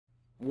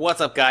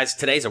What's up, guys?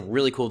 Today's a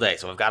really cool day,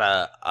 so I've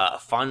got a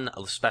fun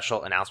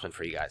special announcement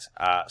for you guys.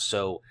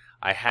 So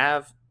I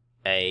have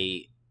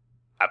a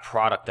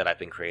product that I've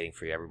been creating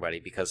for you, everybody,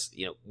 because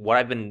what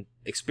I've been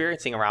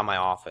experiencing around my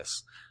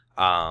office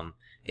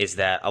is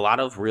that a lot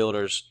of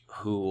realtors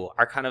who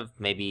are kind of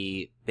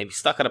maybe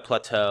stuck at a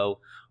plateau,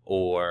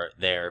 or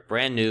they're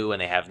brand new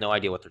and they have no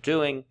idea what they're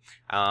doing,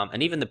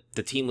 and even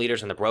the team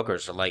leaders and the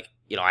brokers are like,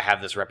 I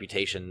have this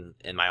reputation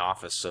in my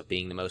office of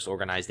being the most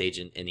organized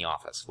agent in the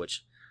office,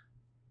 which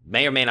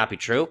may or may not be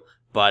true,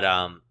 but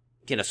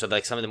so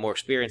like some of the more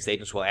experienced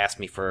agents will ask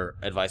me for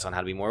advice on how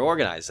to be more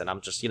organized, and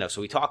I'm just,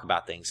 so we talk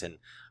about things, and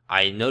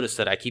I noticed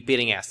that I keep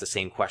getting asked the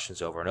same questions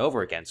over and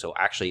over again. So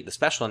actually, the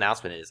special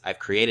announcement is I've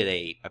created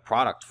a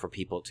product for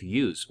people to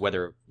use,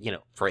 whether,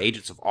 for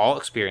agents of all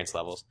experience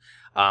levels.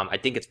 I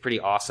think it's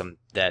pretty awesome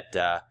that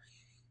the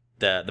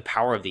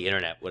power of the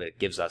internet, what it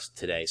gives us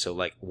today. So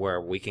like where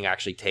we can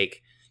actually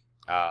take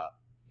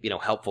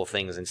helpful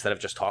things instead of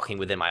just talking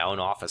within my own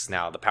office.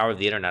 Now, the power of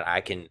the internet, I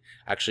can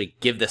actually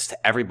give this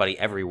to everybody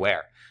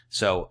everywhere.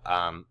 So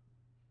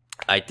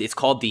it's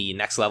called the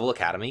Next Level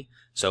Academy.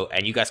 So,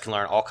 and you guys can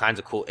learn all kinds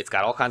of cool, it's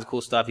got all kinds of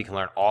cool stuff. You can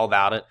learn all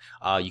about it.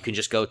 You can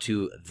just go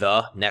to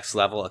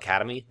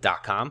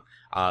thenextlevelacademy.com.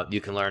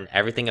 You can learn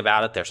everything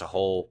about it. There's a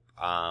whole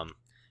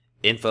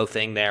info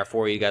thing there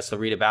for you guys to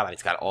read about.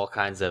 It's got all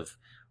kinds of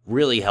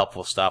really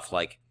helpful stuff,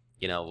 like,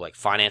 like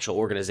financial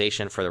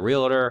organization for the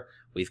realtor.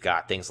 We've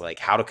got things like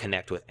how to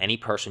connect with any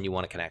person you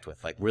want to connect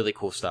with, like really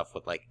cool stuff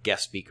with like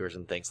guest speakers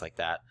and things like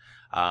that.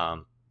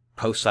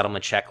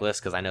 Post-settlement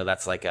checklist, because I know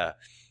that's like a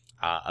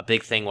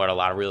big thing. What a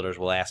lot of realtors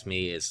will ask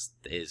me is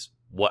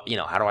what,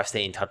 how do I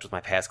stay in touch with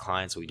my past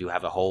clients? So we do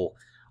have a whole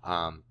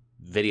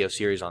video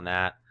series on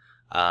that.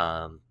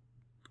 The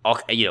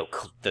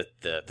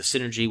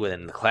synergy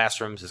within the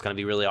classrooms is going to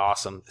be really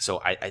awesome. So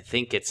I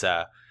think it's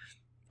a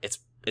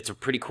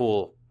pretty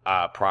cool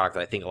product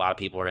that I think a lot of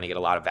people are going to get a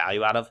lot of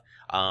value out of.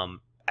 And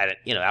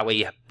that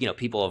way,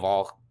 people of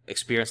all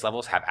experience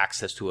levels have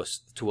access to a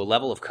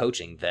level of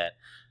coaching that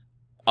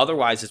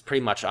otherwise is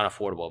pretty much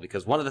unaffordable.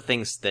 Because one of the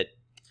things that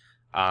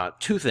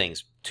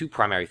two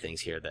primary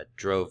things here that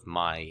drove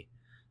my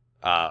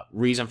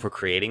reason for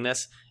creating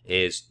this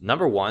is,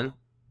 number one,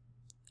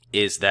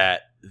 is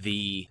that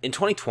in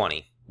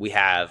 2020 we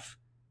have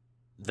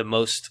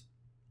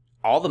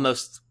all the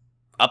most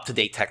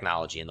up-to-date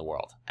technology in the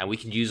world, and we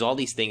can use all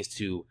these things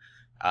to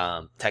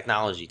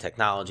technology.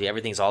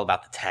 Everything's all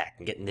about the tech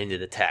and getting into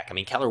the tech. I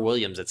mean, Keller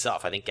Williams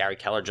itself, I think Gary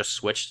Keller just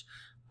switched.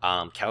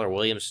 Keller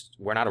Williams,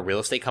 we're not a real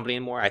estate company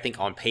anymore. I think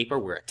on paper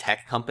we're a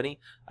tech company.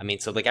 I mean,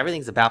 so like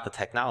everything's about the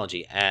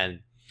technology. And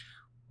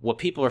what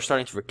people are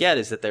starting to forget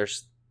is that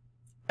there's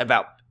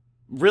about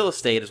real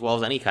estate, as well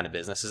as any kind of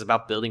business, is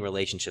about building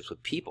relationships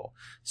with people.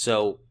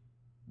 So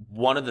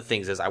one of the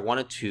things is I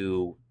wanted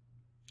to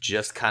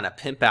just kind of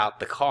pimp out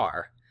the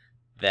car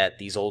that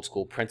these old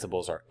school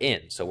principles are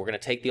in. So we're going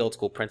to take the old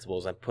school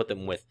principles and put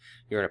them with,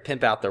 you're going to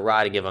pimp out the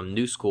ride and give them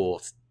new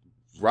school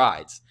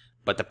rides.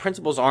 But the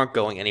principles aren't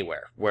going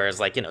anywhere. Whereas,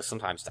 like,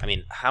 sometimes, I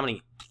mean, how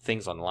many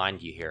things online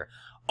do you hear?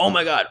 Oh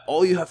my God,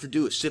 all you have to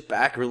do is sit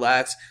back,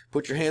 relax,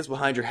 put your hands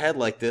behind your head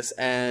like this,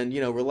 and,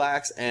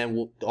 relax,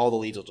 and all the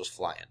leads will just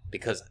fly in.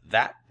 Because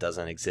that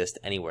doesn't exist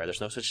anywhere.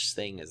 There's no such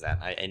thing as that.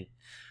 And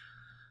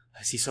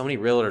I see so many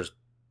realtors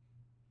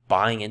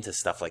buying into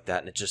stuff like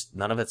that, and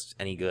none of it's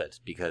any good,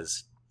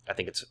 because I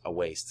think it's a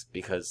waste.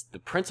 Because the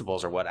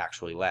principles are what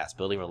actually last.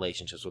 Building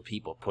relationships with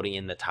people, putting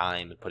in the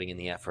time and putting in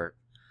the effort.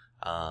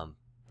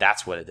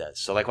 That's what it does.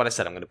 So like what I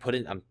said, I'm going to put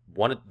in,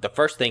 the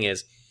first thing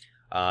is,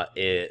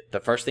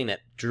 the first thing that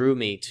drew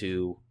me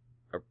to,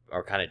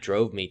 or kind of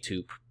drove me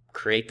to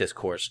create this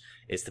course,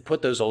 is to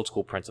put those old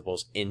school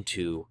principles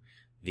into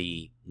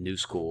the new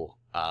school,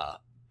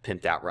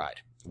 pimped out ride,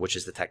 which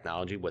is the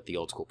technology with the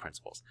old school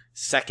principles.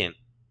 Second,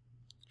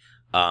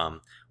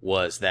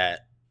 was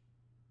that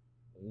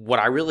what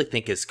I really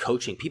think is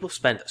coaching. People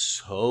spend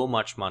so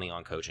much money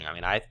on coaching. I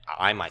mean, I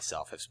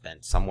myself have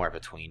spent somewhere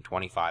between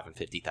 $25,000 and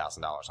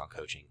 $50,000 on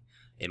coaching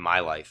in my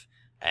life,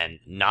 and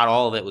not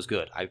all of it was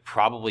good. I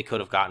probably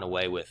could have gotten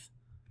away with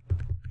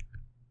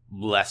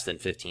less than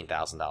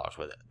 $15,000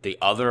 with it. The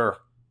other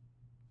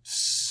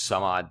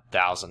some odd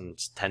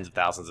thousands, tens of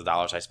thousands of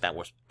dollars I spent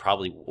was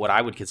probably what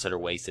I would consider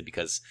wasted,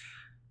 because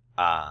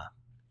I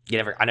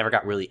never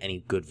got really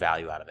any good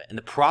value out of it. And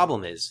the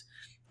problem is,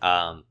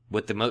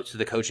 with most of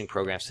the coaching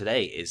programs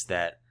today, is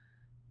that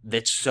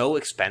it's so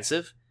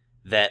expensive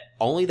that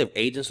only the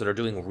agents that are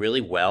doing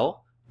really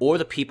well, or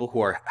the people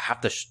who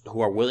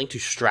are willing to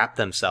strap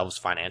themselves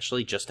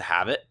financially just to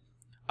have it,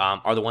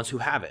 are the ones who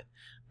have it.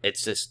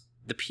 It's just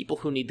the people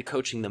who need the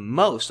coaching the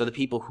most are the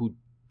people who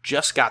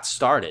just got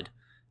started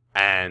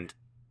and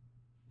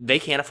they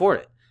can't afford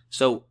it.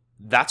 So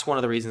that's one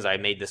of the reasons I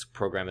made this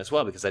program as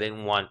well, because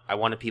I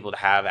wanted people to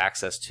have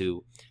access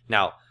to.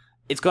 Now,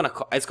 it's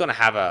gonna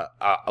have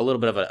a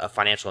little bit of a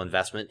financial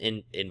investment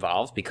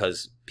involved,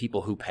 because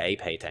people who pay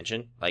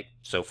attention. Like,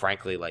 so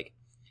frankly, like,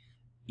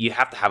 you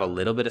have to have a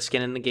little bit of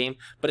skin in the game,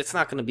 but it's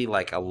not going to be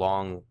like a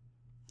long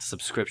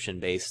subscription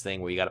based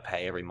thing where you got to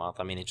pay every month.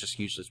 I mean,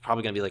 it's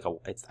probably going to be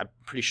I'm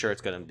pretty sure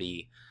it's going to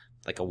be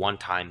like a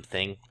one-time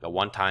thing, a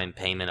one-time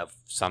payment of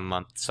some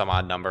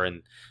odd number,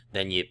 and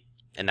then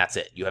and that's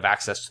it. You have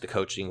access to the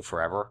coaching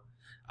forever.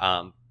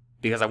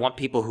 Because I want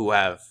people who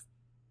are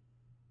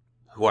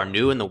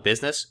new in the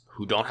business,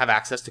 who don't have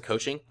access to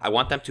coaching, I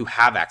want them to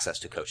have access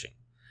to coaching,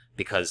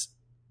 because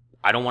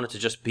I don't want it to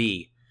just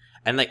be,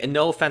 and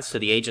no offense to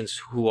the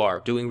agents who are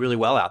doing really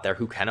well out there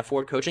who can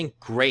afford coaching.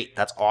 Great.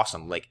 That's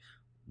awesome. Like,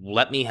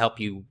 let me help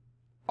you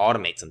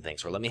automate some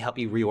things, or let me help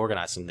you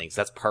reorganize some things.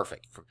 That's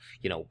perfect.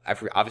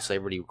 Obviously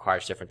everybody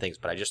requires different things,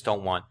 but I just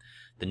don't want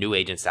the new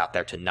agents out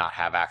there to not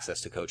have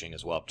access to coaching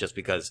as well, just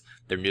because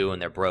they're new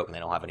and they're broke and they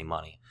don't have any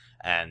money.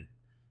 And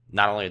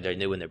not only are they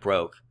new and they're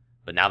broke,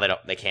 but now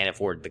they can't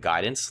afford the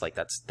guidance. Like,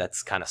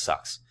 that's kind of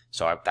sucks.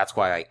 So that's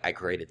why I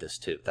created this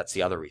too. That's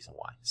the other reason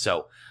why.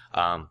 So,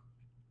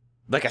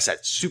 like I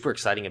said, super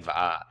exciting.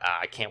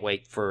 I can't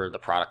wait for the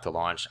product to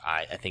launch.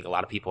 I think a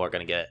lot of people are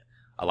going to get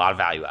a lot of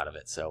value out of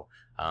it. So,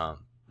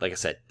 like I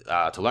said,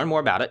 to learn more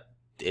about it,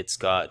 it's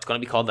going to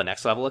be called the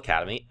Next Level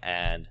Academy.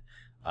 And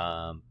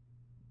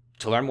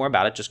to learn more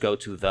about it, just go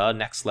to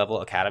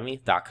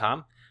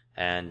thenextlevelacademy.com.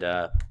 And,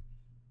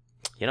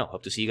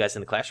 hope to see you guys in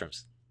the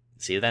classrooms.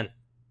 See you then.